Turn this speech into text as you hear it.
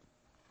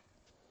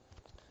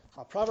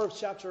Proverbs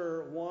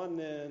chapter 1,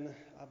 then,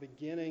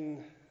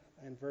 beginning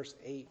in verse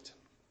 8.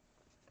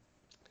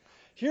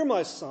 Hear,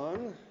 my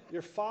son,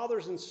 your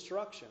father's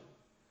instruction,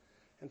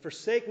 and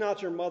forsake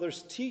not your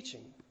mother's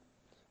teaching,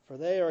 for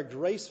they are a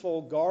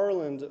graceful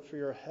garland for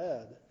your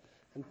head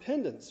and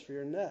pendants for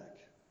your neck.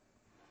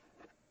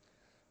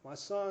 My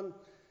son,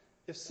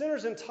 if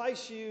sinners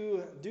entice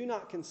you, do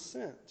not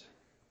consent.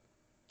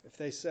 If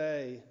they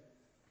say,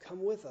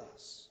 come with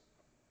us,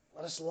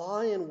 let us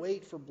lie in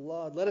wait for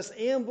blood. Let us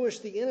ambush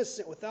the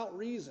innocent without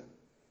reason.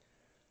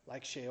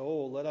 Like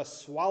Sheol, let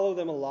us swallow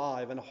them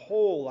alive, and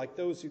whole like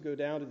those who go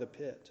down to the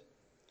pit.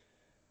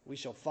 We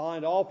shall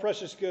find all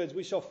precious goods.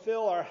 We shall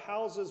fill our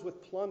houses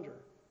with plunder.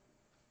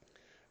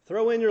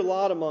 Throw in your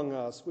lot among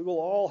us. We will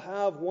all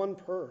have one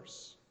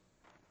purse.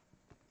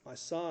 My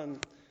son,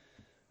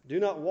 do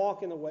not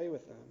walk in the way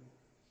with them.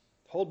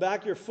 Hold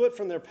back your foot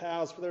from their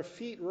paths, for their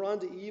feet run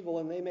to evil,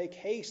 and they make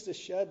haste to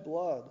shed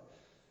blood.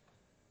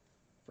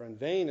 For in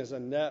vain is a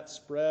net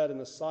spread in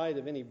the sight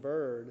of any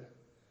bird.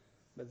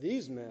 But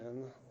these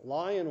men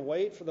lie in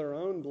wait for their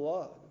own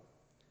blood.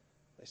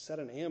 They set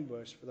an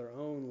ambush for their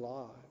own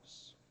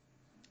lives.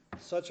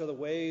 Such are the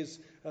ways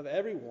of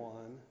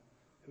everyone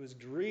who is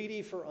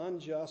greedy for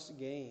unjust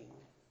gain.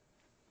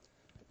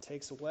 It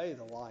takes away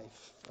the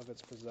life of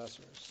its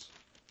possessors.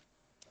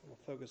 We'll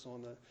focus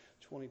on the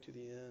 20 to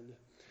the end.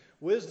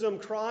 Wisdom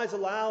cries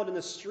aloud in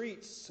the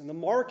streets. In the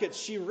markets,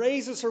 she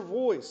raises her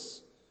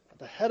voice. At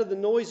the head of the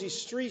noisy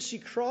street, she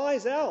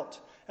cries out.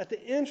 At the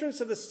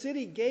entrance of the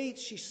city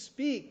gates, she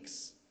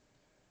speaks.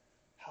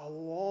 How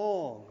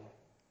long,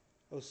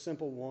 O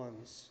simple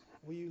ones,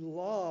 will you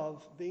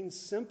love being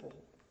simple?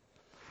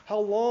 How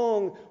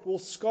long will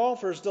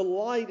scoffers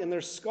delight in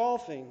their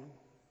scoffing,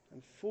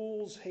 and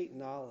fools hate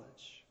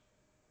knowledge?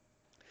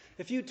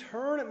 If you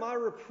turn at my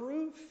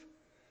reproof,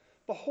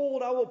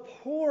 behold, I will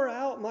pour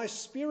out my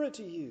spirit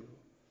to you.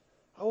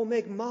 I will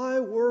make my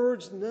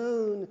words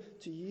known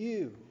to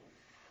you.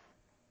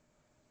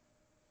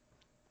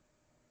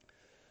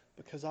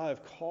 Because I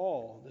have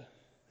called,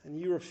 and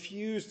you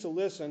refuse to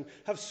listen,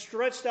 have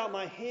stretched out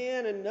my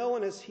hand, and no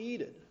one has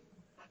heeded.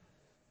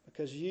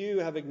 Because you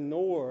have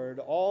ignored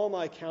all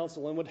my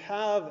counsel and would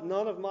have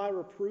none of my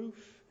reproof,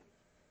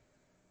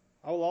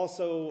 I will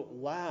also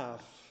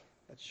laugh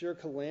at your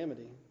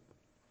calamity.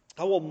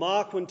 I will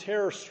mock when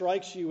terror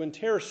strikes you, and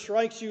terror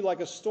strikes you like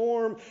a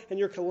storm, and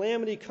your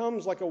calamity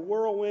comes like a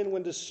whirlwind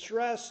when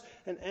distress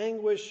and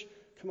anguish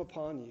come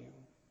upon you.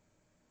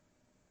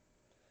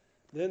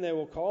 Then they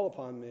will call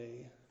upon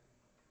me,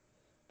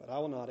 but I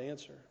will not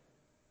answer.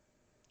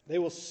 They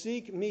will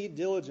seek me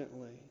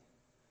diligently,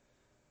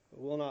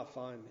 but will not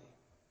find me,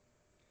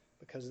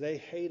 because they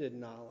hated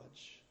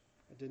knowledge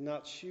and did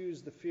not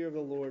choose the fear of the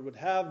Lord, would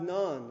have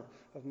none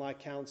of my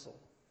counsel,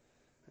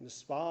 and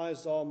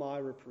despised all my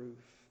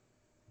reproof.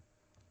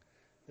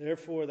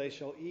 Therefore they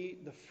shall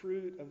eat the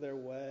fruit of their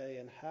way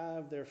and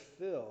have their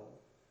fill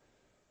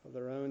of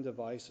their own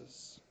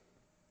devices.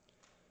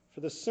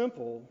 For the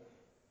simple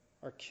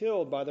are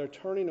killed by their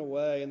turning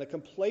away, and the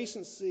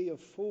complacency of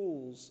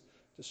fools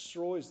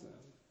destroys them.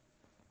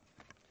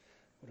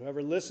 But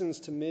whoever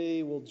listens to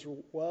me will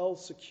dwell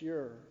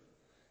secure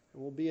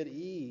and will be at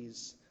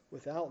ease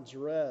without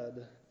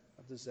dread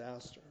of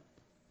disaster.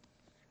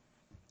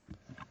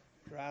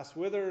 Grass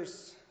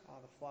withers,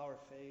 the flower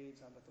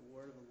fades, but the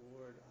word of the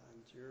Lord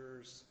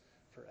endures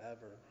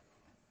forever.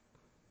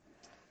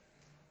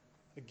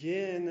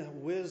 Again,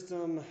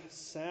 wisdom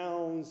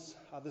sounds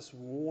this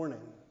warning.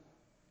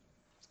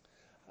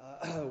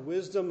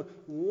 Wisdom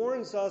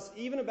warns us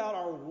even about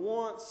our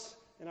wants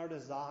and our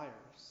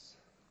desires,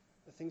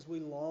 the things we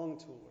long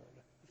toward,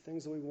 the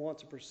things that we want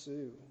to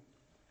pursue.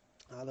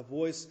 The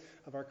voice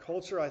of our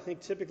culture, I think,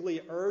 typically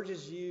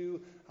urges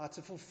you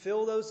to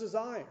fulfill those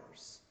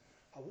desires.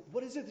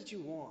 What is it that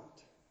you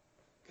want?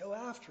 Go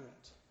after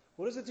it.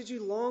 What is it that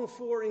you long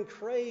for and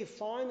crave?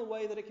 Find the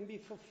way that it can be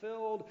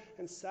fulfilled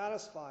and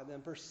satisfy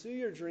them. Pursue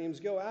your dreams.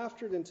 Go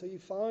after it until you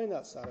find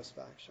that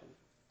satisfaction.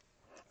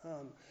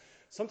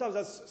 Sometimes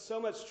that's so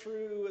much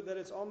true that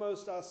it's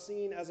almost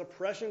seen as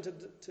oppression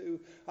to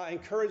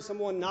encourage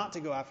someone not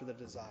to go after the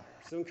desires,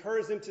 to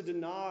encourage them to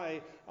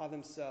deny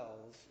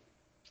themselves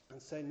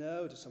and say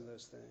no to some of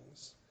those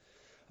things.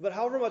 But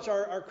however much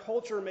our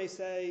culture may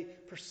say,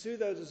 pursue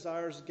those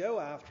desires, go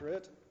after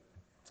it,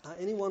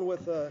 anyone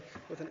with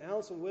an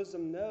ounce of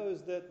wisdom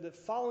knows that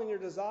following your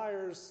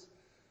desires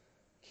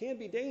can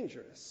be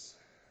dangerous.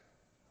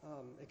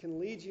 It can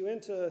lead you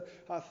into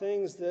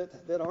things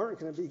that aren't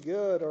going to be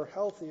good or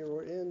healthy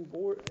or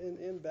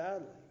end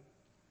badly.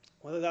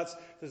 Whether that's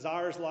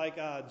desires like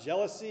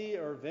jealousy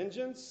or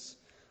vengeance,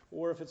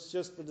 or if it's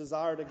just the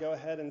desire to go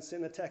ahead and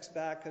send a text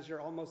back because you're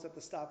almost at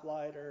the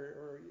stoplight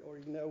or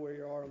you know where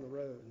you are on the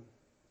road.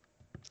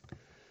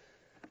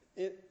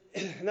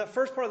 In that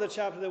first part of the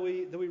chapter that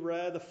we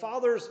read, the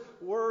Father's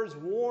words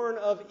warn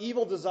of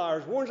evil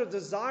desires, warns of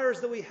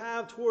desires that we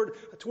have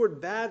toward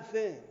bad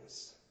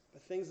things. The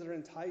things that are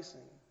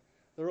enticing,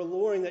 they're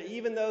alluring, that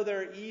even though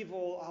they're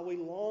evil, we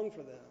long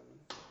for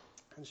them,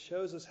 and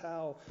shows us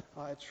how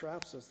it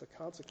traps us, the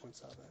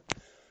consequence of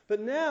it. But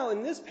now,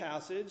 in this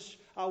passage,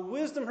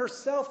 wisdom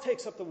herself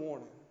takes up the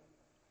warning.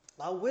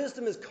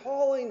 Wisdom is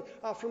calling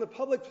from the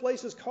public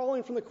places,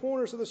 calling from the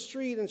corners of the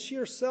street, and she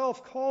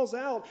herself calls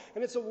out,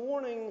 and it's a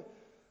warning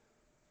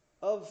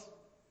of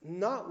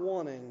not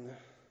wanting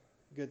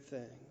good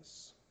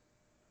things.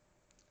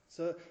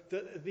 So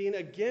being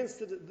against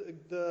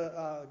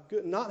the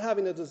good, not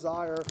having a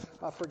desire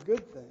for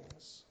good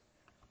things.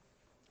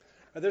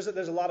 There's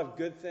a lot of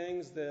good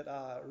things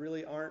that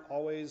really aren't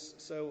always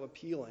so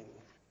appealing.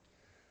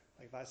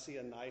 Like if I see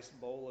a nice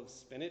bowl of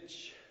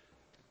spinach,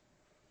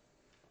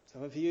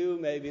 some of you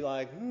may be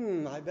like,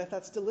 I bet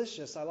that's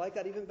delicious. I like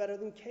that even better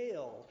than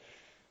kale.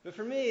 But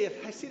for me,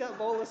 if I see that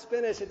bowl of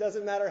spinach, it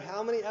doesn't matter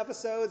how many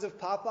episodes of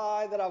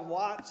Popeye that I've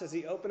watched as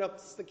he opens up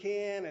the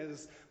can, and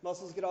his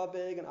muscles get all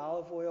big and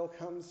olive oil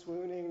comes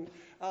swooning.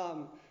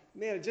 Man,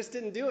 it just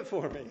didn't do it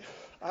for me.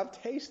 I've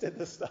tasted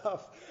the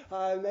stuff.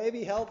 It may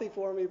be healthy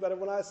for me, but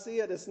when I see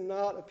it, it's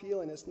not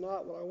appealing. It's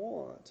not what I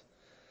want.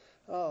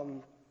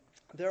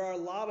 There are a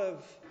lot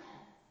of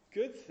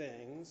good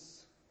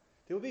things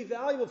that will be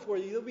valuable for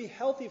you. They'll be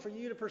healthy for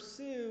you to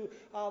pursue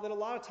that a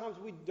lot of times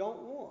we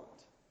don't want.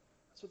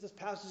 That's what this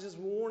passage is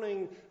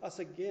warning us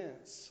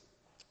against,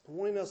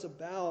 warning us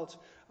about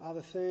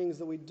the things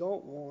that we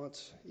don't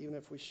want, even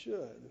if we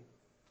should.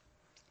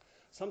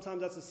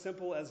 Sometimes that's as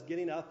simple as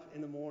getting up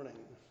in the morning.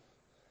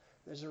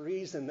 There's a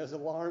reason those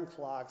alarm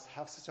clocks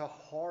have such a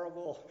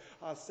horrible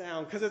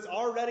sound, because it's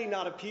already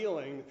not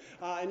appealing.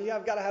 And you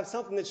have got to have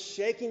something that's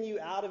shaking you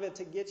out of it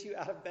to get you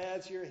out of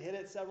bed, so you're hit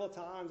it several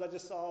times. I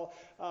just saw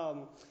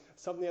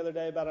something the other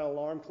day about an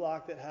alarm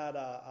clock that had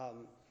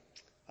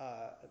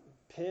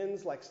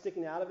pins like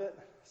sticking out of it.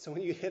 So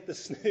when you hit the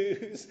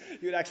snooze,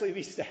 you would actually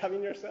be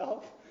stabbing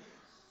yourself.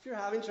 If you're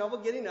having trouble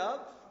getting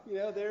up,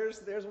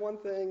 there's one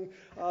thing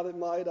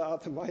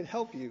that might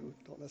help you.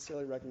 Don't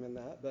necessarily recommend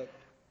that, but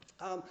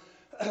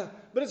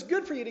it's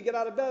good for you to get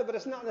out of bed, but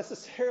it's not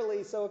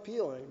necessarily so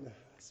appealing,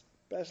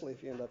 especially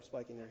if you end up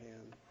spiking your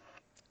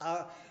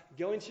hand.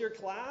 Going to your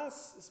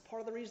class is part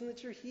of the reason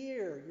that you're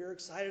here. You're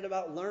excited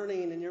about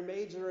learning and your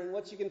major and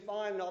what you can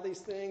find and all these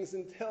things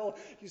until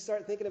you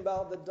start thinking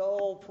about the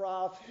dull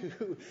prof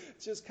who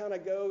just kind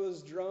of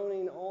goes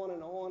droning on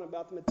and on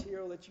about the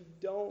material that you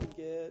don't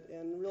get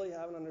and really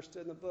haven't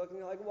understood in the book. And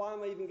you're like, why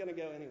am I even going to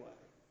go anyway?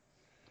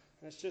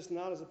 And it's just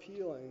not as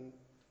appealing.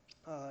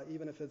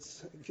 Even if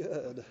it's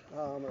good,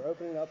 or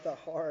opening up that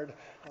hard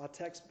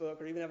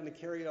textbook, or even having to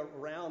carry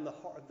around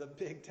the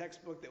big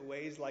textbook that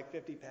weighs like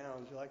 50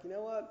 pounds. You're like, you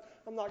know what?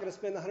 I'm not going to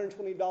spend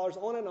 $120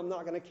 on it. I'm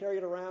not going to carry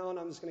it around.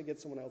 I'm just going to get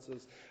someone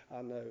else's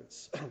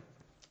notes.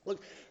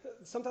 Look,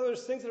 sometimes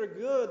there's things that are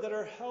good, that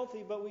are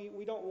healthy, but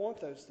we don't want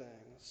those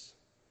things.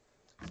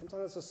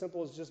 Sometimes it's as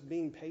simple as just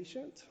being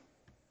patient.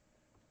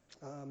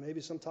 Maybe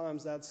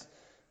sometimes that's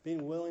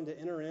being willing to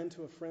enter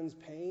into a friend's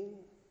pain.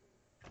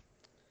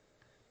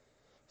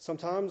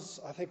 Sometimes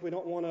I think we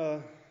don't want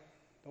to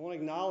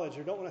acknowledge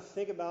or don't want to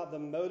think about the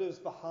motives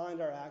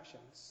behind our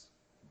actions.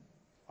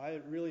 Why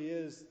it really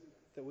is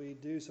that we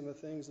do some of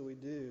the things that we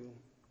do.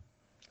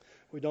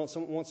 We don't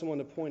want someone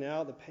to point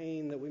out the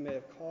pain that we may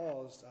have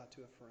caused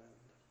to a friend.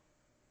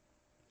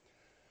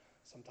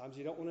 Sometimes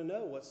you don't want to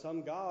know what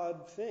some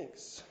God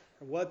thinks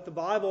or what the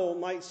Bible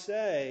might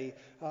say.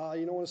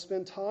 You don't want to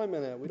spend time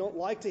in it. We don't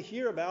like to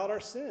hear about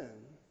our sin.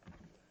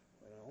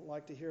 We don't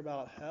like to hear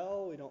about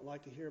hell. We don't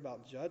like to hear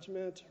about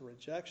judgment or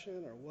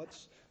rejection or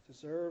what's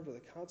deserved or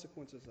the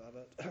consequences of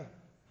it.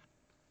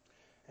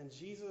 And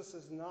Jesus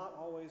is not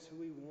always who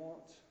we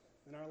want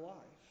in our life.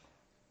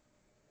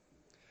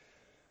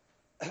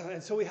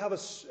 And so we have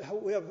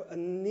a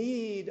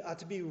need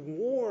to be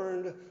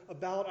warned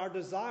about our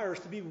desires,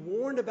 to be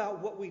warned about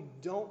what we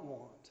don't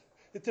want.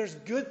 That there's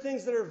good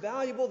things that are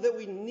valuable that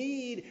we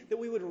need that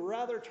we would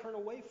rather turn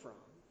away from.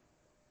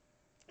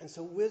 And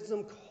so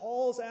wisdom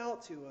calls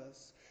out to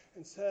us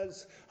and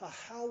says,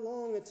 how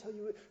long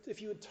if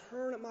you would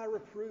turn at my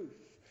reproof,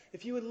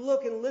 if you would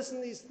look and listen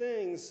to these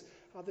things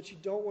that you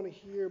don't want to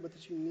hear but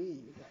that you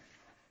need.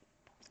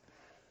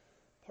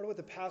 Part of what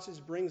the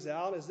passage brings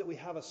out is that we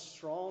have a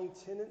strong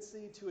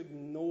tendency to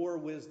ignore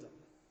wisdom.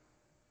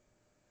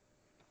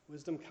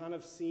 Wisdom kind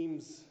of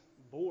seems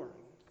boring.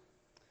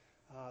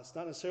 It's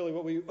not necessarily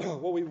what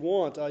we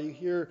want. You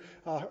hear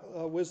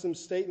a wisdom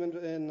statement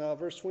in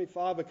verse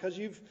 25, because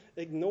you've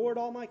ignored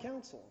all my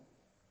counsel.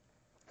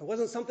 It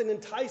wasn't something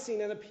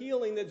enticing and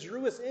appealing that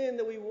drew us in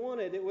that we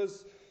wanted. It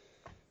was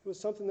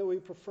something that we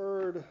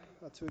preferred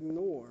to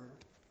ignore.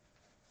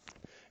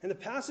 And the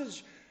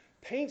passage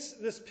paints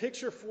this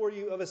picture for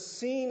you of a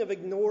scene of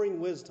ignoring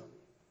wisdom.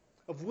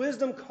 Of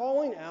wisdom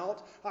calling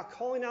out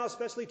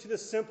especially to the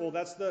simple.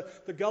 That's the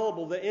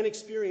gullible, the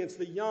inexperienced,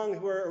 the young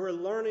who are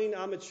learning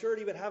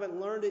maturity but haven't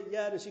learned it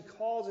yet. And she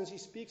calls and she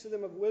speaks to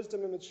them of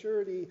wisdom and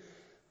maturity,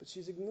 but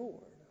she's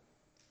ignored.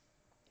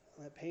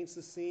 And that paints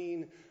the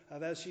scene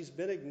of, as she's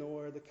been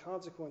ignored, the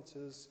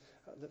consequences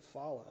that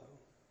follow.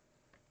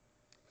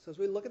 So as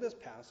we look at this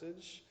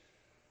passage,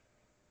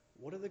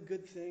 what are the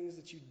good things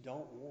that you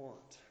don't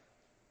want?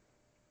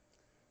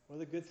 What are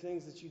the good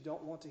things that you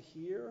don't want to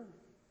hear?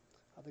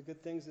 the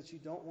good things that you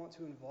don't want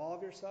to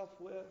involve yourself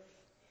with,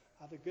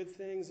 the good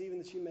things even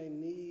that you may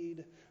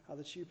need,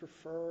 that you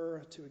prefer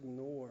to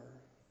ignore,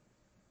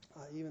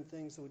 even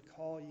things that would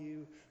call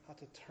you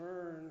to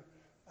turn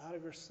out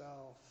of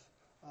yourself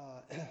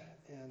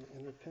and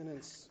in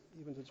repentance,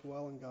 even to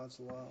dwell in God's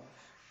love.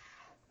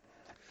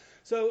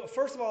 So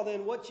first of all,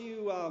 then, what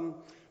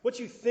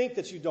you think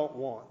that you don't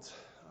want.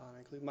 I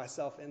include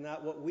myself in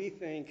that. What we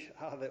think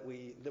that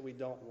we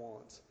don't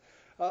want.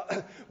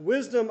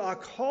 Wisdom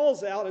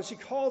calls out, and she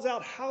calls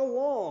out, how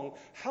long?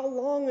 How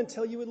long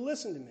until you would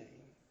listen to me?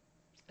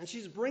 And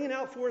she's bringing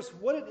out for us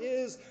what it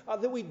is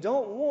that we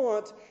don't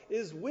want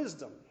is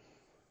wisdom.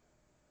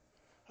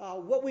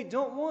 What we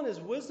don't want is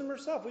wisdom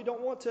herself. We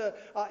don't want to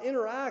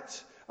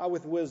interact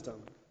with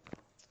wisdom.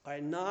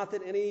 Not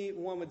that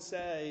anyone would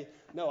say,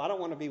 no, I don't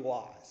want to be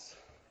wise.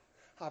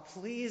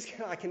 Please,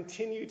 can I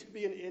continue to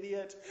be an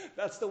idiot?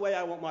 That's the way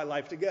I want my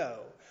life to go.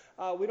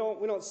 We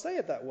don't say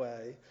it that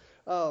way.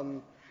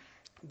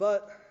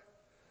 But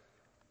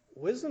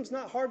wisdom's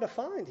not hard to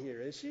find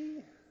here, is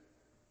she?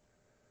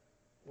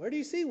 Where do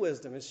you see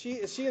wisdom? Is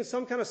she in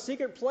some kind of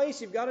secret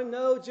place? You've got to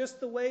know just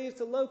the ways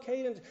to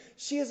locate. And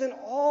she is in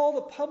all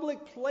the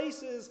public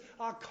places,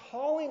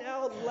 calling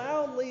out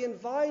loudly,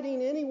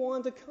 inviting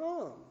anyone to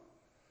come.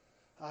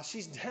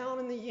 She's down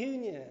in the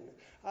Union.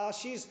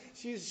 She's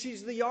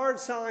the yard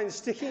sign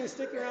sticking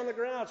around the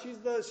ground. She's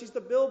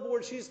the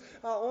billboard. She's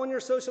on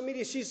your social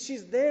media.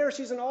 She's there.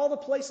 She's in all the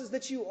places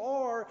that you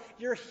are.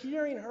 You're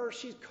hearing her.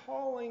 She's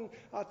calling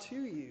to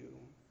you.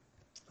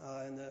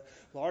 In the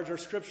larger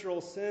scriptural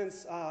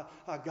sense,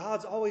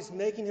 God's always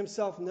making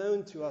himself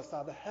known to us.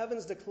 The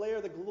heavens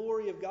declare the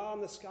glory of God,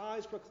 and the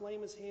skies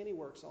proclaim his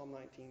handiwork, Psalm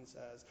 19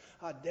 says.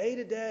 Day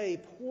to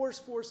day pours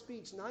forth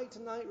speech, night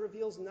to night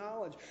reveals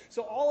knowledge.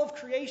 So all of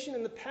creation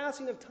and the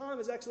passing of time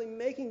is actually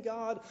making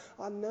God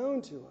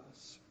known to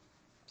us.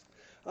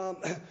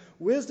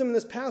 Wisdom in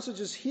this passage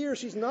is here.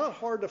 She's not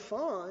hard to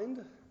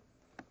find.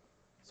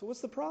 So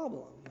what's the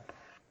problem?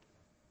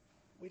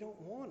 We don't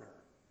want her.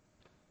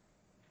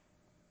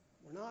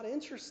 We're not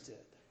interested.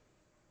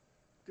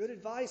 Good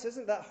advice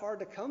isn't that hard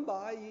to come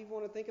by. You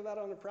want to think about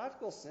it in a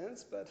practical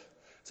sense, but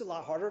it's a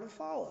lot harder to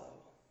follow,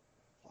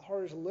 a lot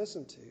harder to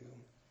listen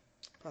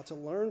to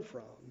learn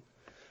from.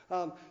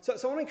 So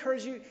I want to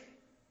encourage you,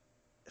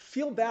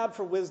 feel bad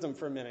for wisdom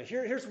for a minute.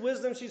 Here's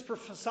wisdom. She's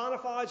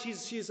personified.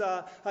 She's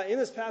in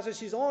this passage.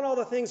 She's on all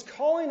the things,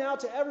 calling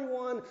out to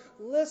everyone,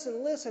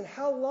 listen.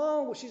 How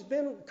long? She's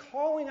been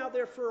calling out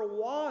there for a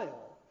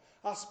while.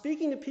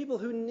 Speaking to people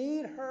who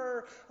need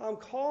her,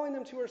 calling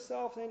them to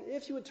herself, and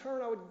if you would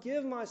turn, I would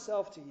give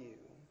myself to you.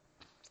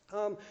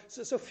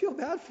 So feel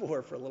bad for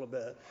her for a little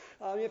bit.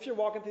 If you're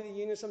walking through the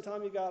Union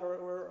sometime, you got,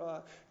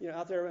 or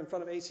out there in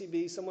front of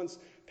ACB, someone's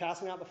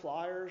passing out the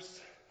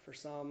flyers for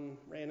some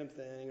random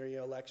thing, or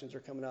elections are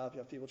coming up. You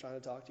have people trying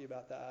to talk to you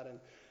about that, and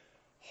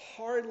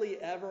hardly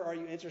ever are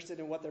you interested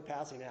in what they're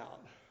passing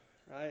out,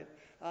 right?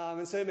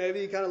 And so maybe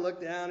you kind of look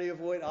down and you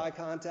avoid eye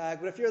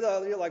contact. But if you're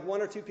like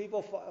one or two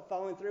people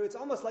following through, it's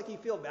almost like you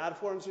feel bad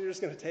for them, so you're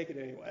just going to take it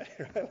anyway.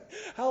 Right?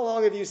 How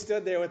long have you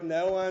stood there with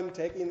no one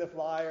taking the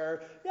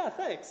flyer? Yeah,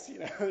 thanks.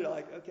 You're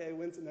like, okay,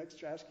 when's the next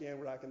trash can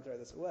where I can throw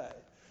this away?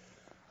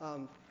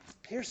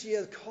 Here she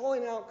is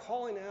calling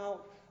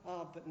out,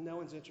 but no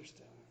one's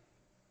interested.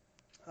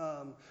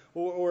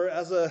 Or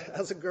as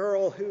a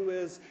girl who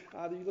is,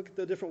 you look at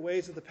the different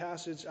ways that the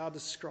passage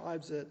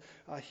describes it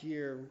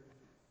here.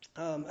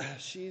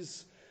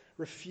 She's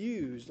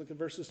refused. Look at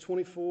verses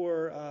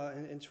 24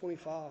 and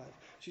 25.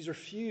 She's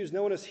refused.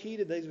 No one has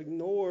heeded. They've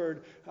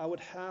ignored. Would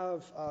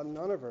have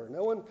none of her.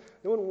 No one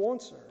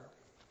wants her.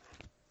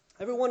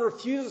 Everyone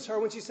refuses her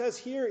when she says,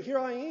 "Here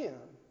I am."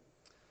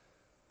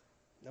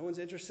 No one's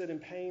interested in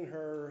paying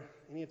her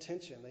any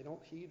attention. They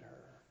don't heed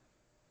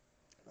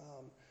her.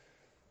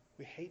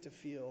 We hate to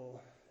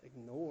feel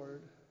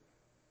ignored,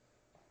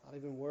 not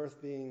even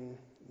worth being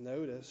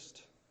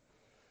noticed.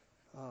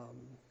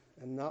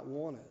 And not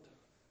wanted.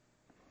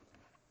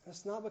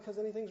 That's not because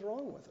anything's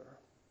wrong with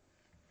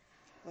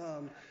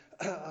her.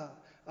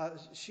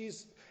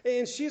 She's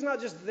not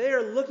just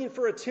there looking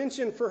for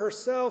attention for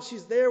herself.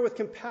 She's there with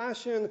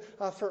compassion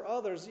for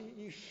others.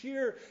 You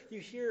hear.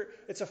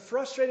 It's a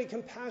frustrated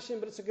compassion,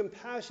 but it's a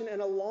compassion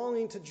and a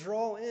longing to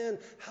draw in.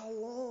 How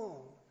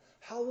long?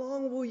 How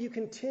long will you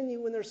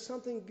continue when there's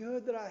something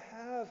good that I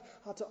have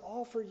to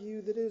offer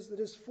you that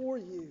is for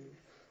you?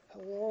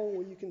 How long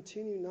will you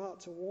continue not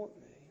to want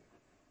me?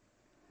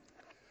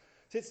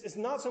 It's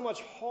not so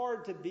much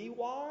hard to be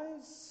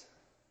wise,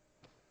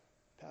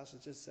 the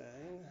passage is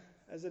saying,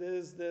 as it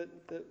is that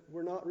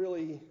we're not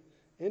really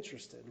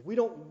interested. We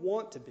don't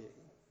want to be.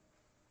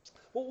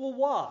 Well,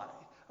 why?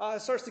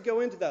 It starts to go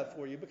into that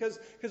for you because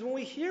when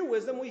we hear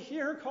wisdom, we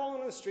hear her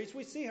calling on the streets.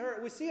 We see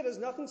it as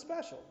nothing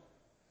special,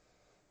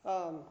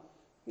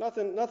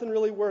 nothing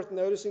really worth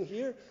noticing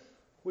here.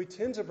 We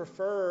tend to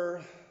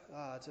prefer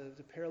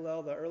to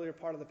parallel the earlier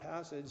part of the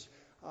passage.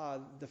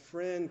 The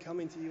friend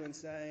coming to you and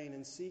saying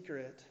in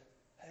secret,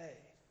 hey,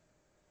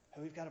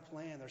 we've got a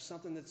plan. There's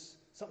something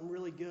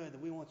really good that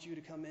we want you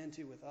to come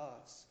into with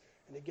us.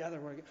 And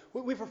together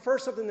we prefer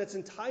something that's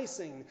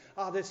enticing,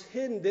 that's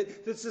hidden,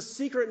 that's a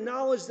secret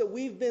knowledge that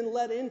we've been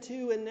led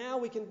into, and now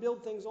we can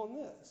build things on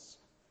this.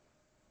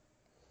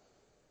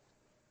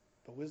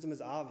 But wisdom is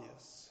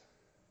obvious.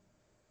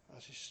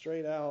 She's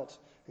straight out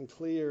and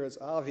clear. It's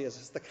obvious.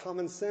 It's the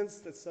common sense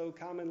that's so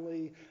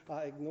commonly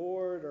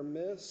ignored or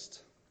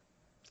missed.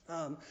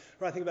 Or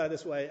I think about it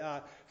this way: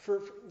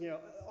 for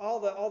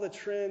all the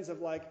trends of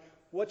like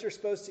what you're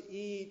supposed to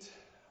eat,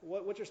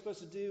 what you're supposed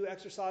to do,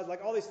 exercise,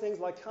 like all these things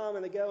like come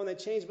and they go and they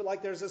change, but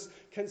like there's this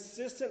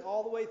consistent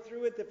all the way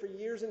through it that for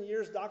years and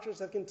years doctors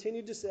have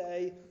continued to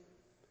say,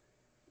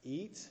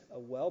 eat a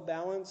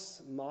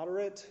well-balanced,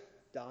 moderate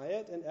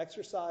diet and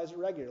exercise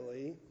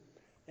regularly,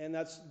 and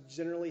that's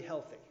generally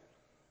healthy,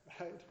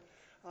 right?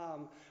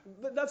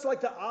 But that's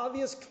like the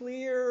obvious,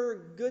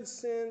 clear, good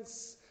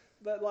sense.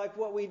 But like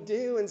what we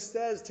do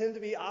instead is tend to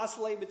be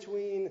oscillate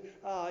between,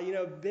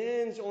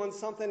 binge on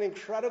something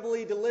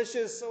incredibly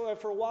delicious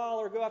for a while,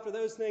 or go after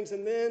those things,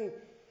 and then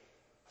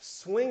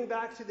swing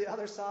back to the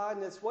other side,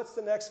 and it's what's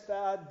the next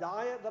fad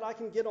diet that I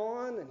can get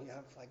on? And you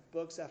have like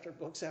books after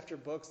books after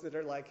books that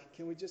are like,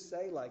 can we just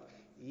say like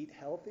eat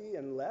healthy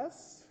and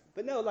less?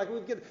 But no, like we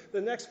get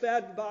the next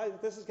fad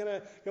diet, this is going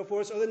to go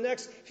for us, or the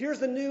next, here's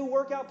the new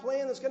workout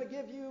plan that's going to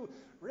give you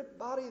ripped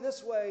body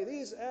this way,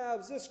 these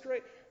abs, this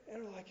great,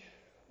 and we're like,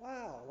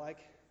 wow, like,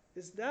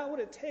 is that what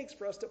it takes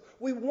for us to...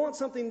 We want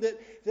something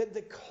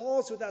that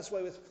calls with that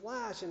way, with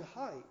flash and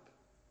hype.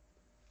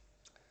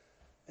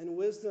 And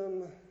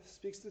wisdom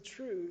speaks the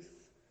truth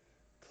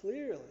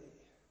clearly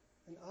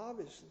and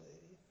obviously.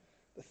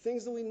 The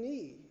things that we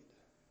need,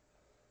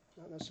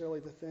 not necessarily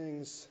the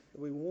things that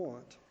we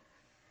want.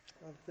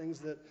 The things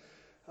that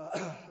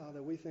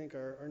we think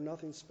are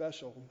nothing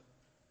special.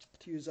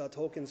 To use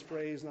Tolkien's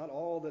phrase, not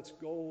all that's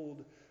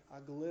gold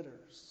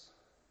glitters,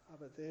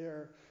 but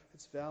there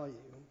its value.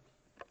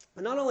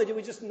 And not only do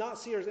we just not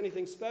see her as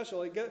anything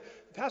special, the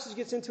passage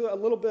gets into it a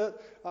little bit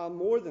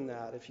more than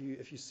that if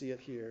you see it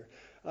here.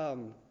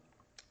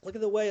 Look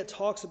at the way it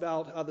talks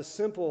about the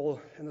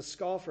simple and the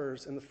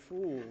scoffers and the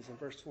fools in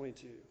verse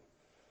 22.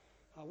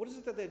 What is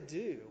it that they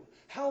do?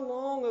 How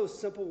long, O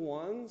simple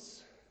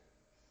ones?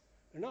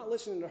 They're not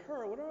listening to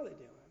her. What are they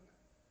doing?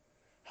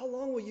 How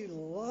long will you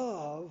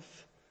love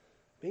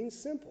being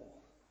simple?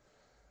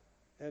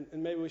 And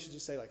maybe we should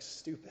just say like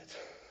stupid.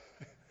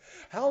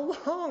 How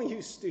long,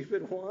 you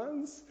stupid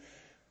ones?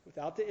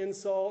 Without the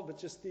insult, but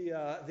just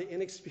the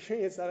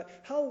inexperience of it.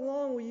 How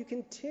long will you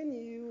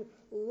continue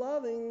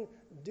loving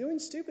doing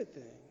stupid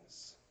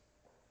things?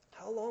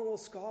 How long will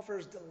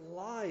scoffers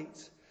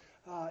delight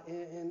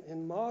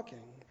in mocking?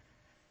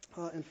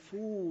 And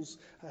fools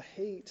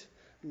hate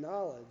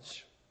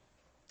knowledge.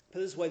 Put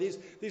it this way,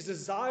 these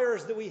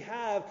desires that we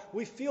have,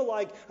 we feel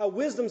like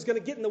wisdom's going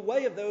to get in the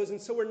way of those,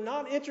 and so we're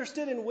not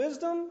interested in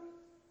wisdom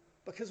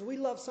because we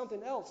love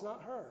something else,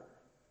 not her.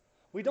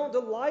 We don't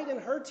delight in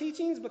her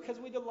teachings because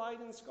we delight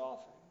in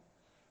scoffing.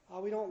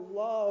 We don't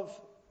love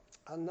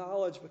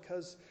knowledge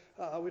because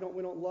we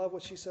don't love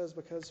what she says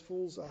because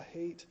fools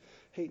hate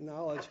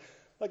knowledge.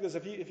 Like this,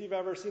 if you've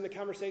ever seen the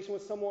conversation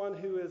with someone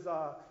who is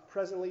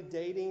presently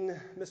dating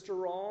Mr.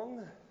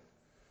 Wrong,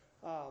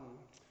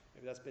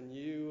 maybe that's been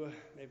you.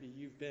 Maybe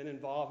you've been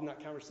involved in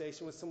that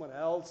conversation with someone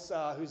else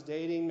who's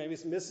dating. Maybe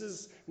it's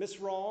Miss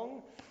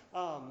Wrong,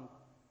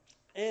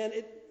 and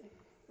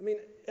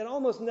it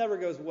almost never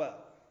goes well.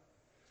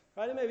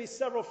 Right? It may be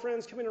several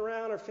friends coming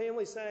around or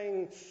family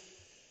saying,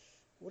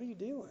 what are you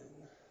doing?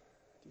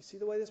 Do you see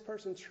the way this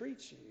person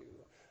treats you?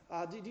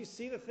 Do you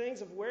see the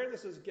things of where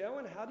this is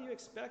going? How do you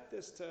expect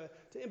this to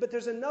end? But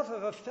there's enough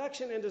of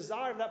affection and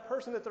desire of that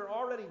person that they're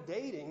already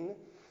dating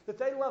that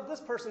they love this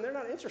person. They're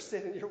not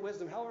interested in your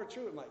wisdom, however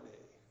true it might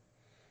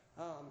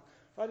be.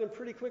 Right? And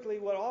pretty quickly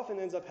what often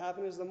ends up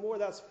happening is the more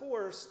that's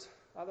forced,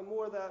 the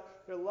more that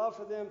their love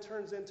for them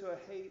turns into a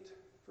hate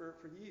for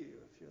you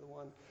if you're the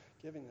one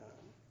giving them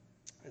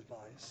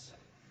advice.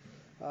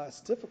 It's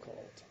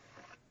difficult.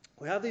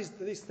 We have these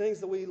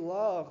things that we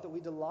love, that we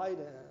delight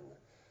in.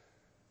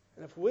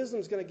 And if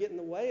wisdom's going to get in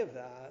the way of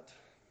that,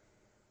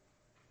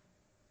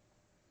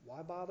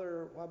 why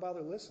bother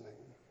listening?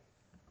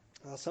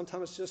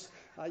 Sometimes it's just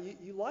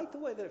you like the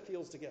way that it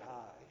feels to get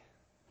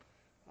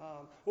high.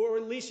 Or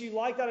at least you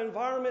like that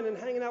environment and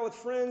hanging out with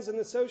friends and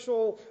the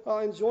social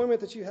enjoyment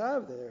that you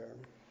have there.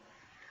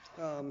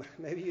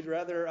 Maybe you'd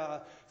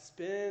rather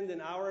spend an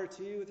hour or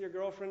two with your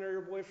girlfriend or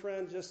your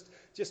boyfriend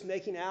just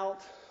making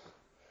out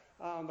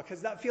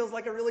because that feels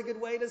like a really good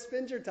way to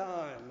spend your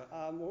time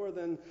more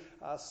than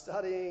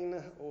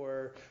studying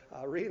or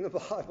reading the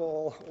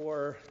Bible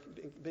or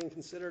being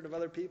considerate of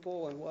other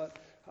people and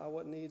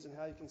what needs and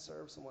how you can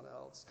serve someone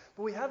else.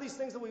 But we have these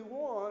things that we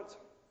want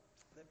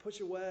that push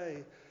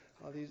away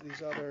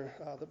these other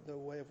the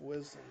way of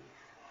wisdom.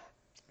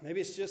 Maybe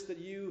it's just that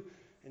you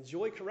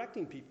enjoy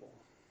correcting people.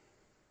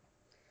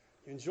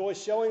 You enjoy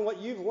showing what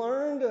you've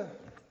learned that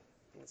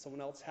someone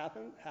else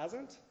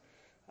hasn't.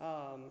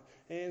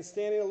 And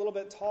standing a little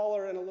bit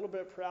taller and a little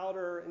bit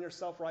prouder in your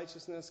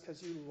self-righteousness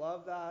because you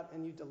love that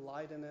and you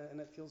delight in it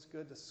and it feels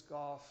good to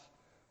scoff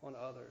on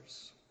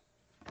others.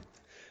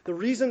 The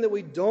reason that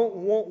we don't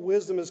want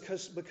wisdom is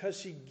because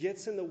she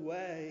gets in the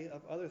way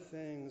of other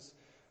things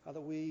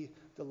that we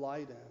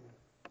delight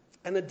in.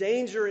 And the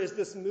danger is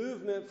this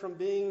movement from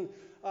being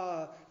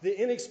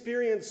the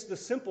inexperienced, the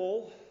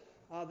simple,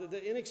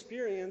 the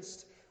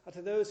inexperienced,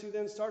 to those who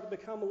then start to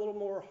become a little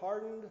more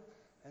hardened.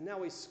 And now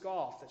we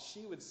scoff that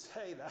she would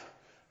say that.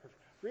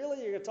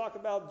 Really? You're going to talk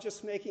about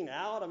just making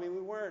out? I mean,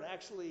 we weren't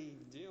actually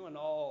doing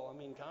all,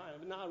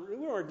 we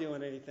weren't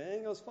doing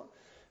anything. It was fun.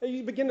 And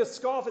you begin to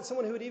scoff at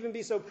someone who would even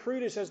be so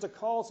prudish as to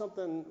call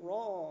something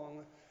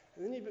wrong.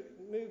 And then you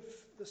move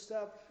the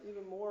step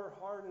even more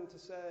hardened to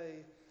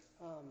say,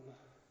 I'm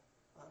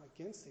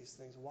against these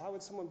things. Why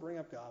would someone bring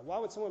up God? Why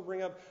would someone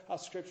bring up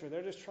Scripture?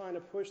 They're just trying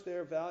to push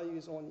their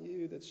values on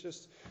you that's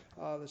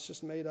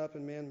just made up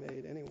and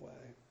man-made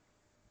anyway.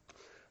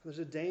 There's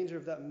a danger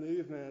of that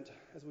movement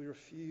as we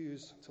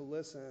refuse to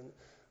listen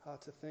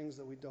to things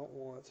that we don't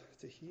want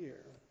to hear.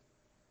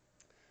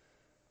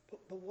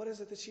 But what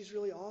is it that she's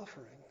really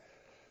offering?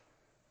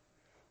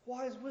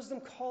 Why is wisdom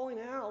calling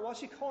out? Why is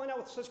she calling out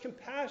with such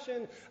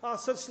compassion,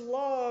 such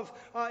love,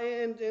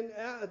 and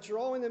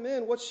drawing them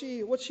in? What's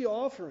she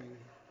offering?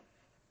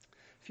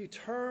 If you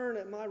turn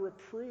at my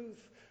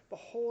reproof,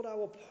 behold, I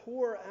will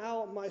pour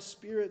out my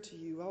spirit to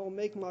you. I will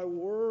make my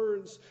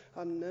words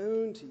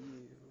known to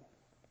you.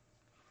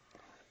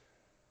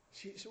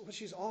 What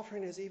she's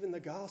offering is even the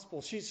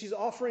gospel. She's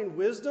offering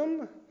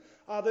wisdom.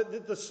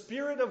 The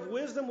spirit of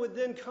wisdom would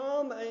then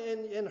come,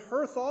 and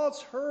her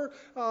thoughts, her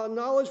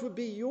knowledge would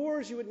be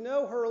yours. You would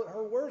know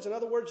her words. In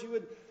other words,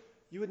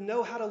 you would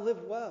know how to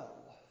live well.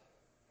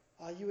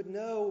 You would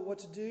know what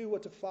to do,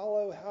 what to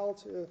follow, how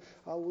to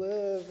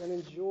live and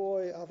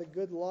enjoy the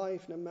good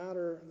life no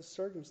matter the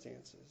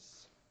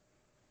circumstances.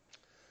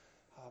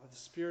 But the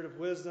spirit of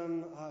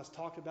wisdom is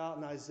talked about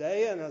in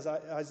Isaiah, and as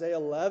Isaiah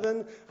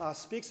 11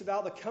 speaks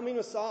about the coming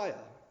Messiah.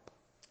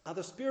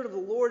 The Spirit of the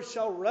Lord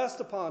shall rest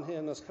upon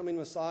him, this coming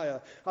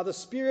Messiah. The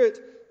Spirit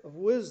of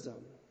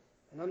wisdom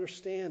and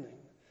understanding,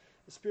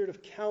 the Spirit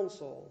of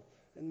counsel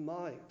and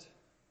might,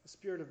 the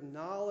Spirit of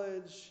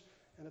knowledge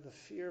and of the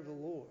fear of the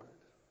Lord.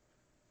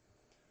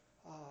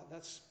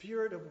 That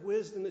spirit of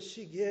wisdom that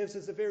she gives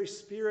is the very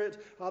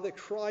spirit that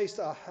Christ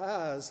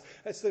has.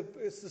 It's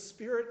the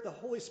Spirit, the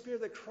Holy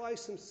Spirit that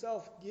Christ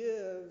himself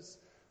gives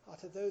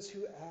to those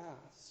who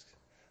ask,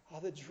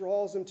 that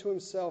draws them to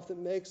himself, that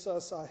makes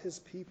us his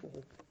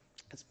people.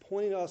 It's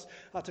pointing us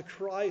to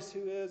Christ,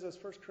 who is, as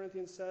 1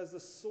 Corinthians says, the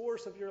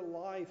source of your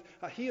life.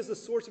 He is the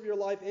source of your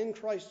life in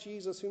Christ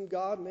Jesus, whom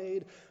God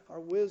made our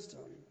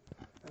wisdom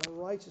and our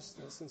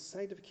righteousness and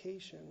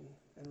sanctification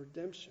and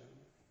redemption.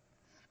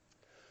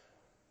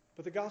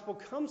 But the gospel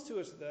comes to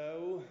us,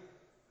 though,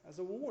 as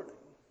a warning.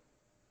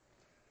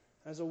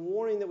 As a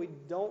warning that we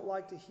don't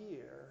like to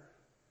hear,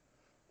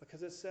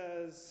 because it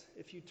says,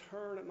 if you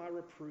turn at my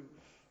reproof,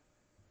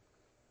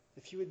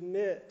 if you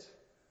admit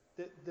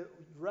that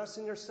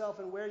resting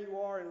yourself in where you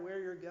are and where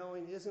you're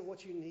going isn't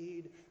what you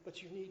need,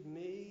 but you need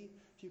me,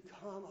 if you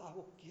come, I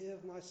will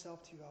give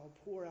myself to you. I will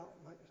pour out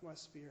my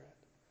spirit.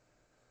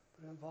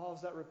 But it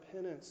involves that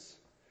repentance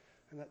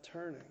and that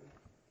turning.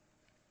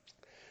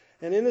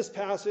 And in this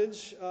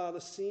passage, the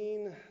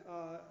scene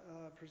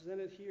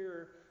presented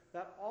here,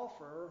 that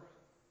offer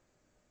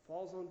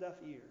falls on deaf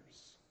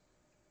ears.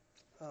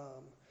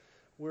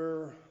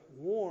 We're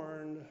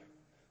warned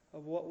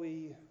of what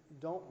we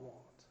don't want.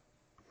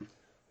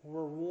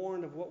 We're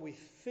warned of what we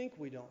think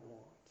we don't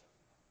want.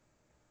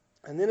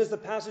 And then as the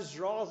passage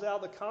draws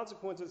out the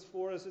consequences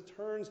for us, it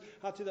turns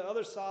out to the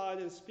other side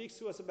and speaks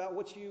to us about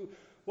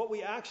what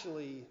we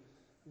actually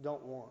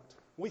don't want.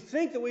 We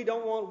think that we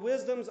don't want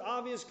wisdom's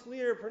obvious,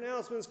 clear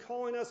pronouncements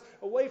calling us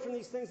away from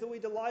these things that we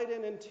delight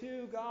in and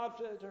to God,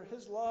 to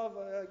his love,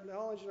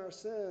 acknowledging our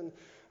sin.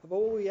 But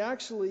what we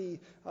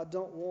actually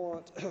don't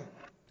want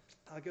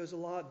goes a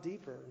lot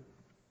deeper,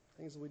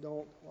 things that we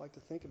don't like to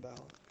think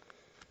about.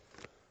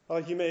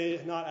 You may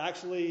not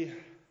actually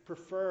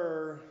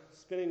prefer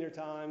spending your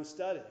time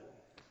studying.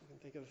 You can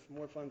think of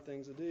more fun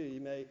things to do.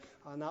 You may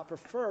not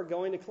prefer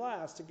going to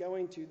class to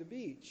going to the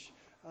beach.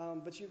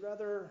 But you'd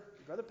rather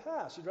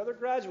pass. You'd rather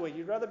graduate.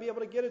 You'd rather be able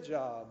to get a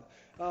job.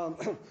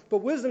 But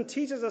wisdom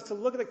teaches us to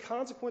look at the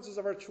consequences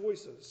of our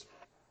choices.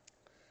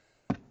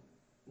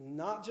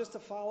 Not just to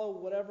follow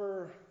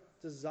whatever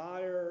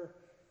desire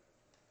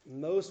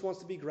most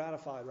wants to be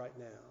gratified right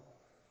now.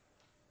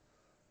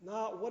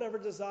 Not whatever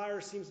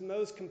desire seems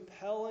most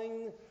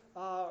compelling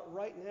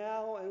right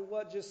now, and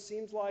what just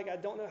seems like I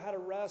don't know how to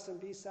rest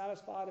and be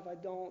satisfied if I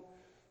don't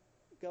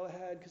go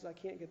ahead because I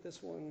can't get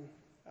this one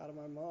out of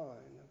my mind.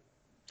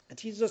 It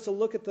teaches us to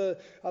look at the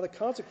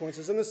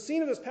consequences. And the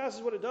scene of this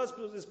passage, what it does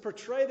is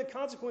portray the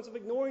consequence of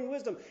ignoring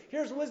wisdom.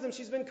 Here's wisdom.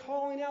 She's been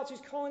calling out.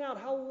 She's calling out,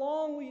 how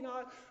long will you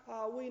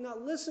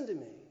not listen to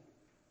me?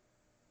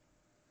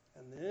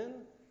 And then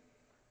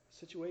the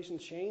situation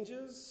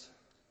changes,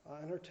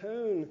 and her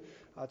tone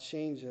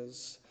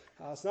changes.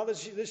 It's not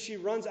that she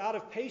runs out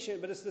of patience,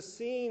 but it's the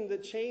scene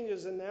that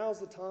changes, and now's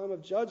the time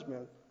of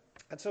judgment.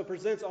 And so it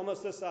presents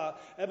almost this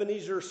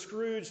Ebenezer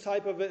Scrooge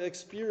type of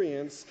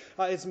experience.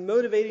 It's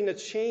motivating a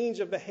change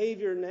of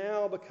behavior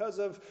now because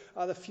of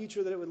the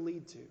future that it would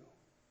lead to.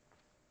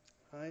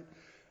 Right?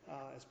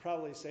 It's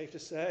probably safe to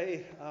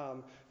say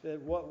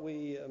that what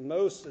we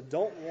most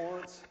don't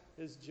want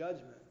is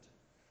judgment,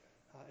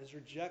 is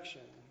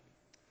rejection.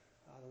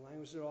 The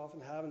language that we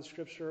often have in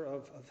Scripture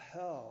of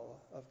hell,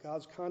 of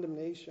God's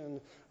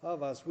condemnation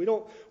of us. We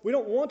don't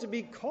want to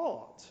be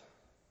caught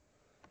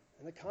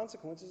in the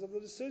consequences of the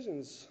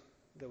decisions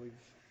that we've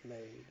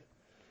made,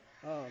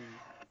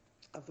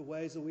 of the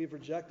ways that we've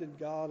rejected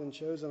God and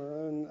chosen our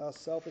own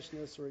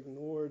selfishness or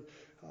ignored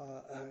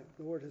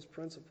His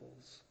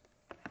principles.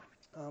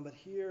 But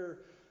here,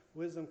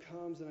 wisdom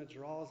comes and it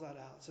draws that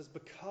out. It says,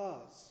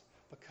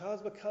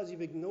 because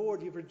you've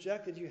ignored, you've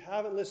rejected, you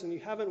haven't listened, you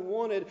haven't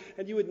wanted,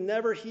 and you would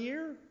never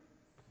hear,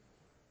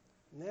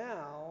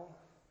 now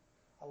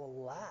I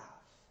will laugh.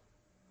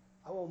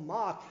 I will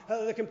mock.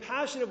 The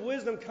compassion of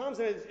wisdom comes,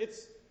 and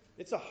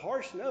it's a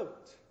harsh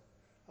note.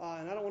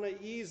 And I don't want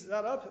to ease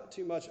that up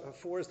too much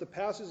for us. The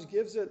passage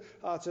gives it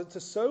to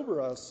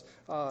sober us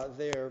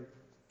there.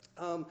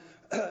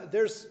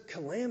 There's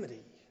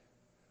calamity,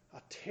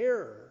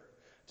 terror,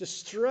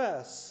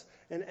 distress,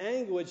 and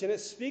anguish, and it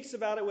speaks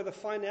about it with a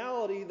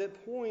finality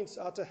that points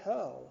to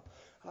hell.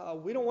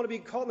 We don't want to be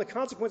caught in the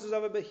consequences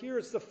of it, but here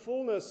it's the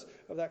fullness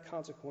of that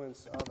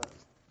consequence of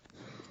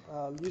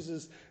it.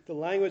 Uses the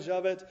language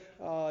of it.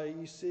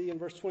 You see in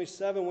verse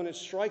 27, when it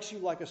strikes you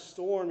like a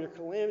storm, your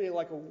calamity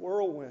like a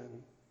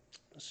whirlwind,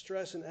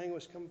 stress and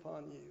anguish come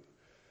upon you.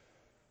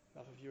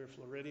 Enough of you are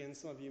Floridians.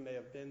 Some of you may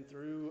have been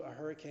through a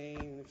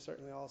hurricane. We've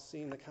certainly all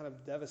seen the kind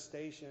of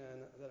devastation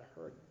that a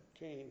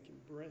hurricane can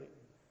bring.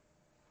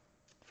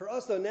 For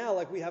us, though, now,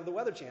 like, we have the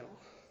Weather Channel.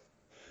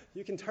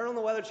 You can turn on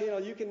the Weather Channel.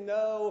 You can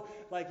know,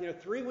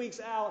 3 weeks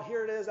out,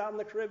 here it is out in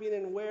the Caribbean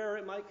and where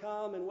it might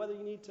come and whether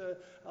you need to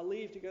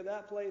leave to go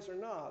that place or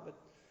not. But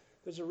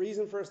there's a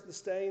reason for us to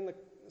stay in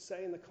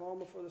the calm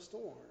before the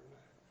storm.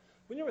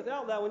 When you're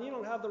without that, when you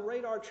don't have the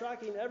radar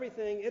tracking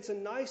everything, it's a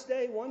nice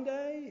day one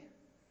day,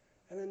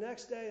 and the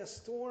next day a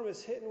storm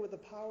is hitting with the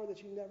power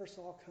that you never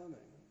saw coming.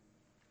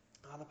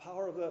 The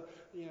power of the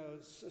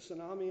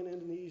tsunami in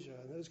Indonesia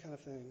and those kind of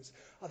things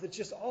that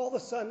just all of a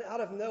sudden out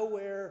of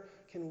nowhere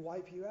can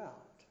wipe you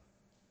out.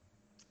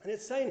 And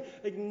it's saying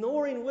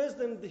ignoring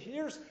wisdom,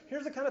 here's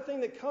the kind of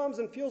thing that comes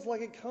and feels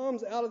like it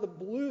comes out of the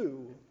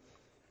blue.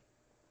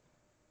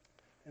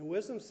 And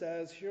wisdom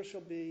says, here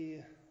shall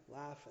be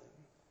laughing,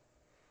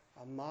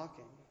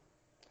 mocking.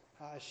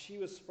 She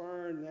was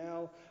spurned,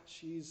 now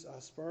she's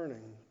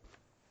spurning.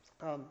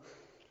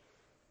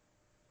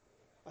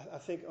 I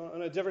think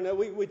on a different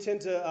note, we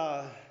tend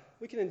to,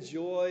 we can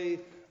enjoy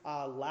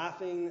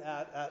laughing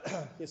at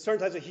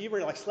certain types of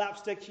humor, like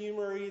slapstick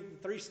humor,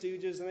 Three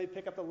Stooges, and they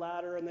pick up the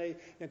ladder and they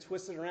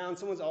twist it around.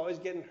 Someone's always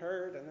getting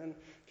hurt and then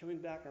coming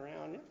back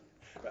around.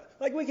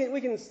 Like we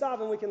can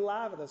stop and we can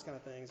laugh at those kind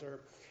of things. Or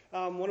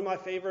one of my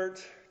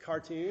favorite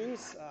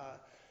cartoons,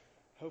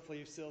 hopefully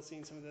you've still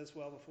seen some of this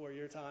well before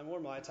your time or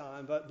my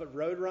time, but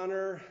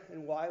Roadrunner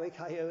and Wile E.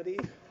 Coyote.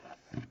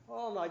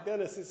 Oh my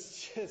goodness,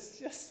 it's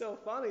just so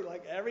funny,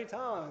 like every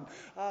time.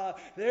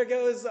 There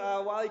goes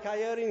Wile E.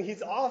 Coyote, and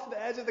he's off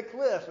the edge of the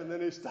cliff, and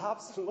then he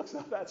stops and looks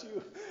up at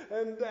you,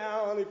 and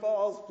down he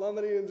falls,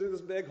 plummeting into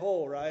this big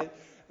hole, right?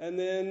 And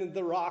then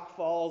the rock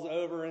falls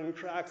over and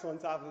cracks on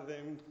top of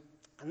him.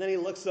 And then he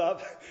looks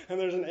up, and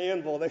there's an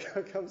anvil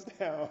that comes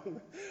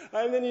down.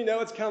 And then you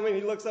know it's coming,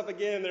 he looks up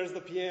again, there's the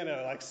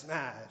piano, like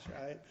smash,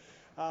 right?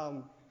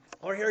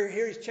 Or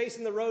here he's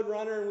chasing the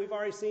Roadrunner, and we've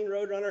already seen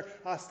Roadrunner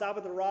stop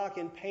at the rock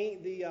and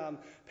paint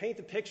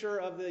the picture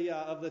of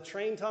the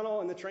train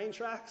tunnel and the train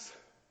tracks.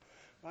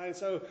 Right, and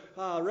so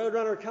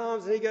Roadrunner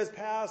comes and he goes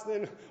past, and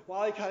then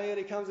Wile E.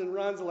 Coyote comes and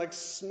runs and like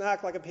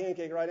smack like a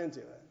pancake right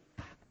into it.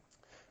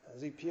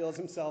 As he peels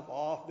himself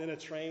off, then a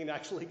train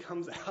actually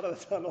comes out of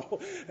the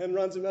tunnel and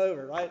runs him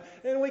over. Right,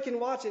 and we can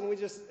watch it, and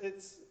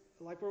it's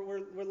like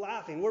we're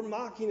laughing, we're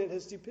mocking at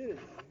his stupidity.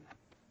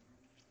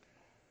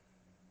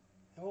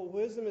 And what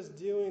wisdom is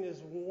doing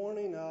is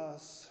warning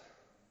us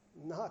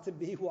not to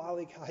be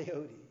Wile E.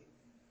 Coyote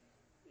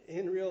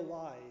in real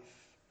life,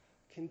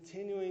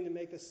 continuing to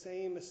make the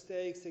same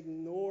mistakes,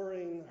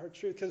 ignoring her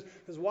truth.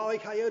 Because Wile E.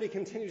 Coyote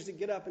continues to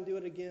get up and do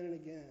it again and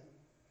again.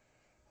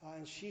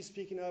 And she's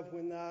speaking of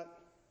when that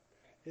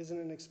isn't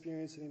an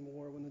experience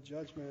anymore, when the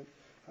judgment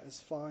is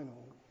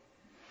final.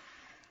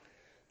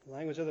 The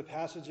language of the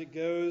passage, it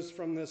goes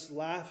from this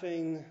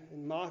laughing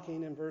and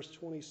mocking in verse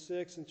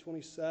 26 and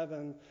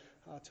 27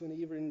 to an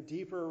even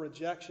deeper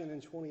rejection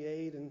in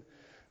 28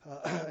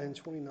 and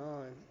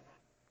 29.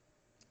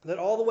 That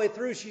all the way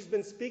through, she's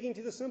been speaking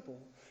to the simple.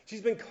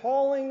 She's been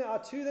calling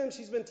to them.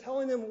 She's been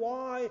telling them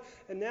why.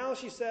 And now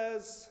she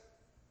says,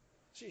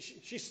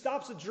 she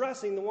stops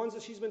addressing the ones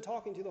that she's been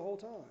talking to the whole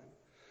time.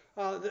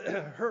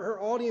 Her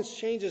audience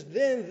changes.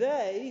 Then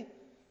they,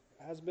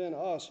 has been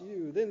us,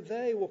 you, then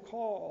they will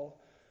call,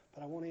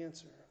 but I won't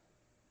answer.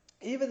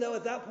 Even though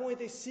at that point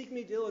they seek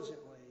me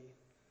diligently,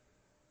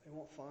 they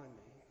won't find me.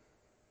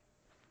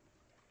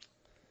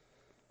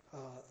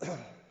 It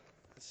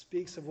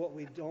speaks of what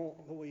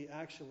we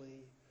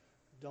actually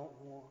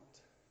don't want.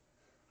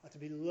 To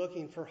be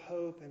looking for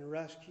hope and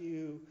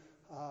rescue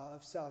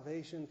of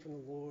salvation from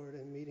the Lord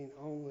and meeting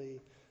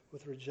only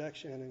with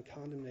rejection and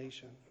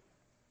condemnation.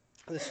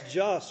 This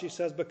just, she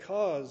says,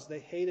 because they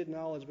hated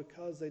knowledge,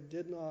 because they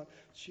did not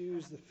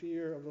choose the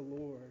fear of the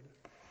Lord.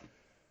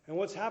 And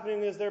what's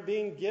happening is they're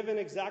being given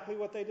exactly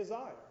what they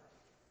desire.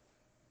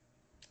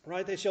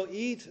 Right? They shall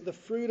eat the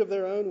fruit of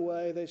their own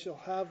way. They shall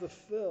have the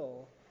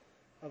fill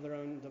of their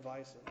own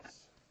devices.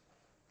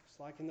 It's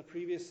like in the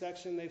previous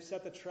section, they've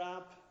set the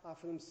trap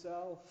for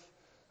themselves.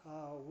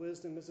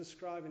 Wisdom is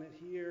describing it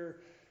here.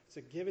 It's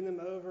giving them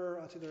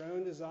over to their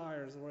own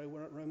desires, the way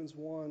Romans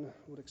 1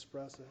 would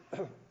express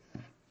it.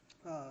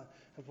 A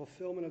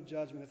fulfillment of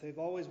judgment. If they've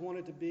always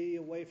wanted to be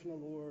away from the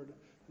Lord,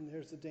 then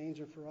there's the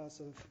danger for us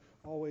of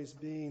always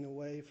being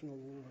away from the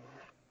Lord.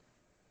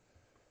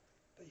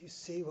 But you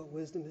see what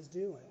wisdom is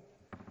doing.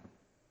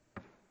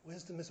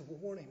 Wisdom is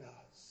warning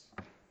us.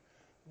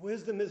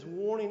 Wisdom is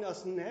warning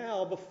us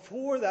now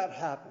before that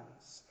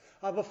happens.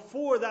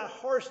 Before that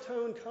harsh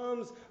tone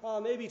comes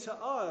maybe to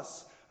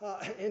us.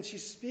 And she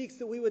speaks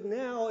that we would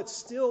now, it's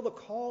still the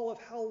call of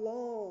how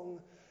long.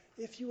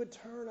 If you would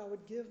turn, I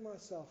would give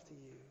myself to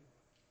you.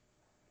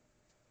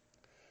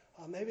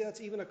 Maybe that's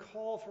even a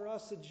call for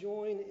us to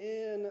join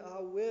in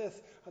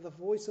with the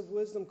voice of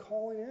wisdom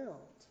calling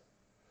out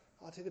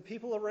to the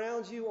people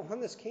around you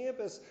on this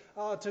campus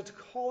to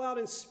call out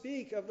and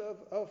speak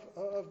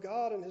of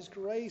God and His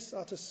grace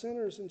to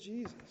sinners in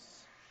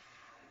Jesus.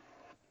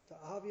 The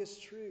obvious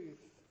truth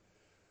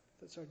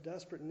that's our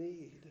desperate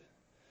need,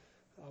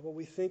 what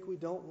we think we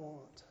don't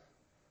want,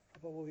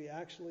 but what we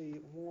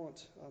actually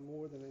want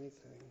more than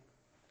anything.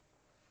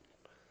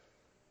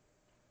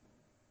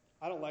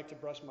 I don't like to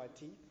brush my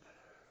teeth.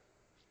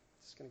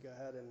 Just going to go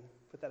ahead and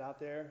put that out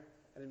there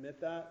and admit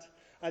that.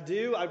 I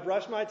do. I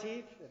brush my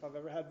teeth. If I've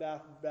ever had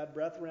bad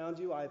breath around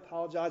you, I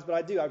apologize, but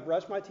I do. I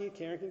brush my teeth.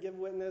 Karen can give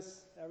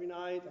witness every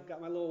night. I've got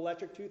my little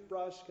electric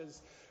toothbrush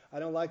because I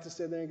don't like to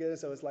sit there and get it,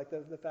 so it's like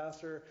the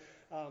faster.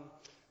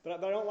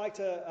 But I don't like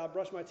to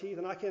brush my teeth.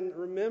 And I can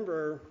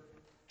remember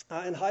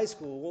in high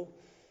school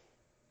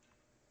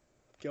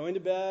going to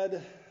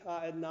bed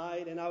at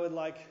night, and I would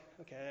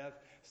okay, I've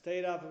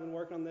stayed up, I've been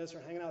working on this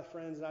or hanging out with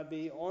friends, and I'd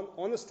be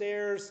on the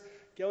stairs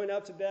going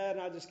up to bed,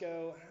 and I'd just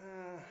go,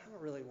 I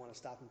don't really want to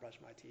stop and brush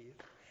my teeth.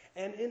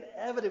 And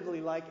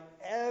inevitably, like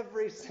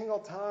every single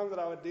time that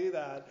I would do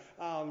that,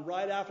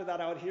 right after that,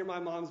 I would hear my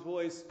mom's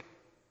voice,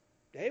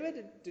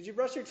 David, did you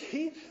brush your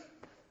teeth?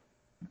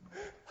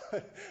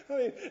 I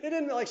mean, it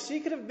didn't, she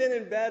could have been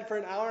in bed for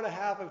an hour and a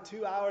half of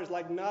 2 hours,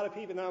 not a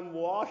peep, and then I'm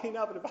walking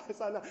up, and if I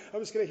sign up, I'm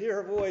just going to hear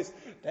her voice,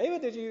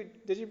 David,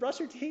 did you brush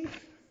your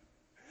teeth?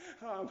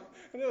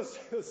 And it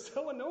was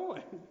so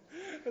annoying.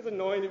 It was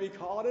annoying to be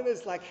called, and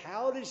it's like,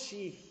 how did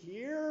she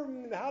hear?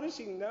 How did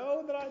she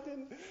know that I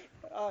didn't?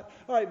 All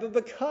right, but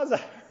because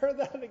I heard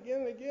that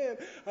again and again,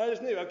 I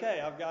just knew,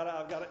 okay, I've got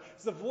it.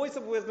 It's the voice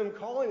of wisdom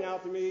calling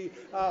out to me,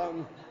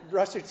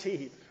 brush your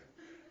teeth.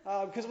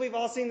 Because we've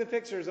all seen the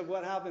pictures of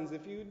what happens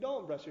if you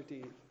don't brush your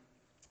teeth.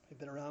 If you've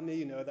been around me,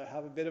 you know that I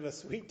have a bit of a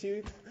sweet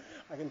tooth.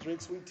 I can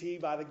drink sweet tea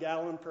by the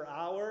gallon per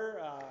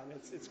hour, and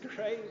it's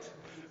great.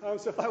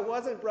 So if I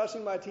wasn't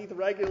brushing my teeth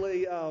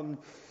regularly,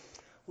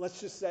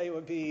 let's just say it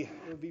would be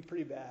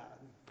pretty bad.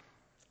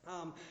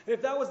 And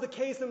if that was the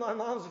case, then my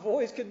mom's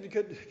voice could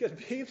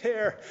be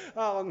there,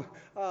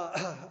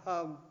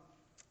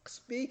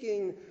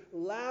 speaking,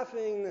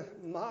 laughing,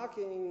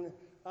 mocking.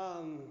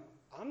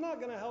 I'm not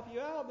going to help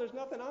you out. There's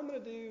nothing I'm going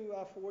to do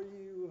for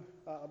you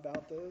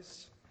about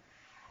this.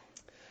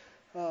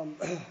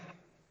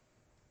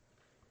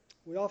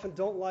 We often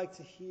don't like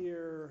to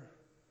hear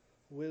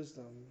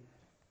wisdom,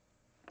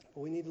 but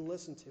we need to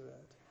listen to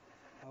it.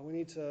 We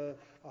need to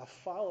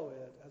follow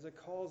it as it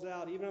calls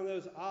out, even on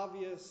those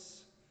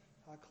obvious,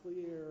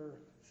 clear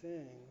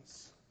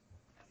things.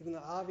 Even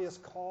the obvious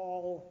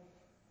call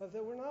of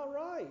that we're not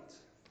right.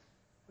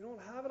 We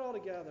don't have it all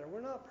together.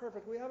 We're not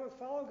perfect. We haven't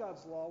followed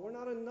God's law. We're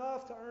not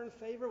enough to earn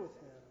favor with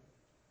Him.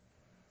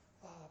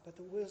 But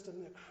the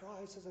wisdom that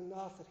Christ is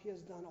enough, that He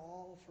has done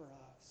all for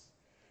us.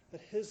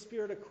 That His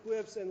Spirit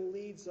equips and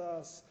leads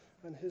us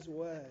in His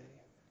way.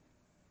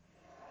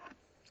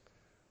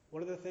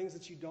 What are the things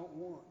that you don't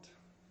want?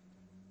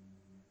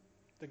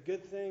 The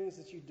good things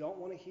that you don't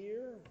want to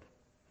hear,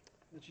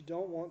 that you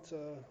don't want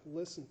to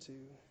listen to.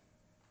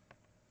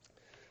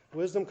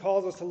 Wisdom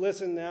calls us to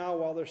listen now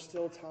while there's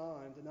still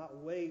time, to not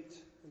wait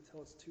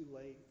until it's too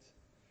late.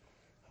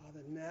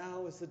 That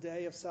now is the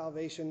day of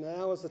salvation.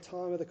 Now is the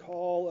time of the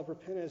call of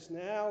repentance.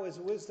 Now is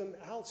wisdom's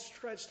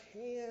outstretched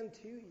hand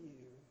to you.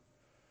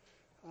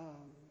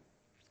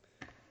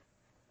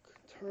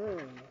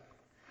 Turn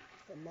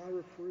from my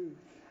reproof,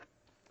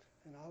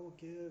 and I will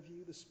give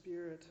you the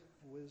spirit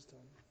of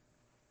wisdom.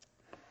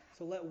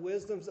 So let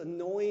wisdom's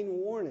annoying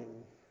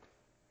warning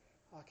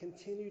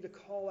continue to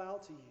call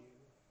out to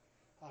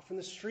you from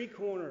the street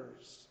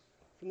corners,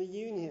 from the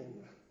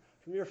union,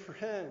 from your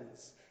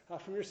friends,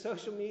 from your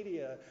social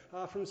media,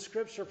 from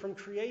Scripture, from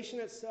creation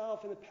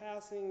itself and the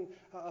passing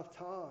of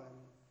time.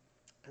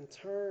 And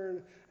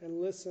turn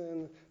and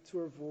listen to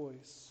her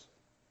voice.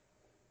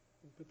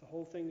 We put the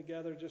whole thing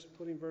together, just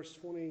putting verse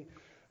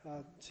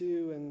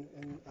 22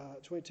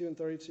 and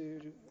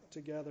 32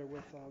 together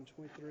with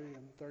 23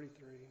 and 33.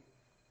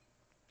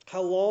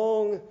 How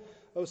long,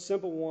 O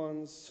simple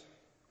ones,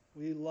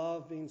 will you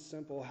love being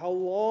simple? How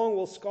long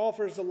will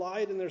scoffers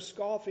delight in their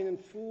scoffing and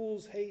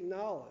fools hate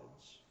knowledge?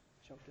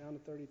 Jump down to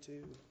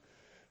 32.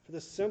 For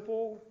the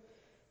simple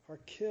are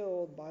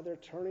killed by their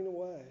turning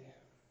away,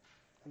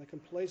 and the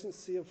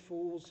complacency of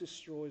fools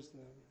destroys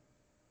them.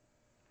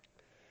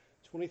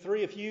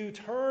 23, if you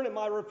turn at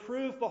my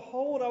reproof,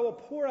 behold, I will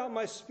pour out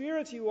my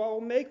spirit to you. I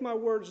will make my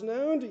words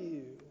known to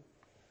you.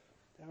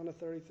 Down to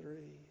 33.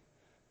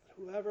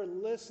 Whoever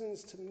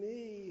listens to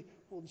me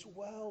will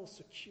dwell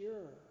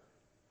secure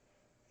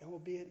and will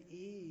be at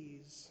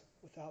ease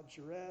without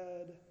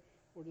dread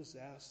or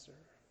disaster.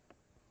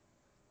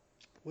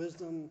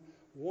 Wisdom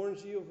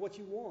warns you of what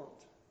you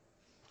want,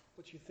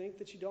 what you think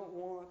that you don't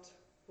want,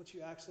 what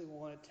you actually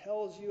want. It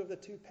tells you of the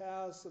two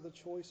paths of the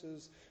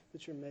choices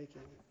that you're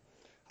making.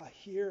 I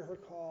hear her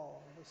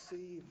call.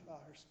 Receive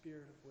her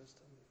spirit of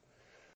wisdom.